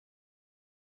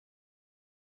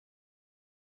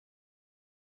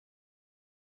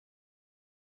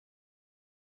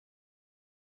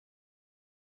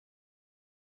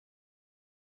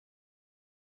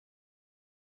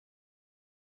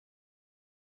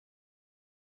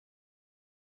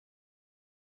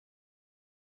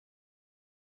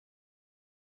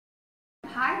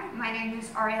Hi, my name is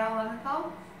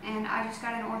Ariela, and I just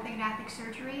got an orthognathic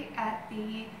surgery at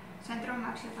the Centro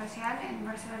Maxilofacial in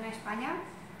Barcelona, España.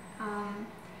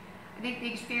 I think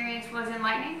the experience was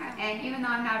enlightening, and even though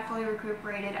I'm not fully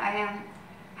recuperated, I am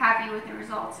happy with the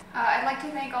results. I'd like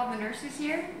to thank all the nurses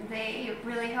here. They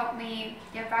really helped me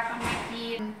get back on my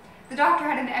feet. The doctor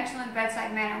had an excellent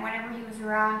bedside manner. Whenever he was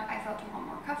around, I felt a lot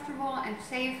more comfortable and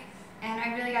safe, and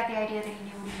I really got the idea that he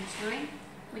knew what he was doing,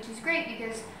 which is great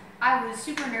because I was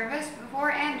super nervous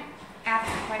before and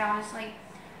after, quite honestly.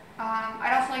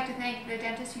 I'd also like to thank the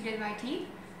dentist who did my teeth.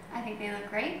 I think they look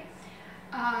great.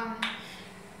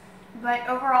 But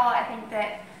overall, I think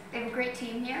that they have a great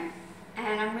team here,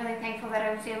 and I'm really thankful that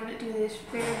I was able to do this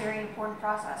very, very important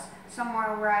process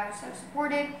somewhere where I was so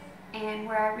supported and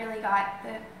where I really got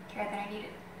the care that I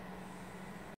needed.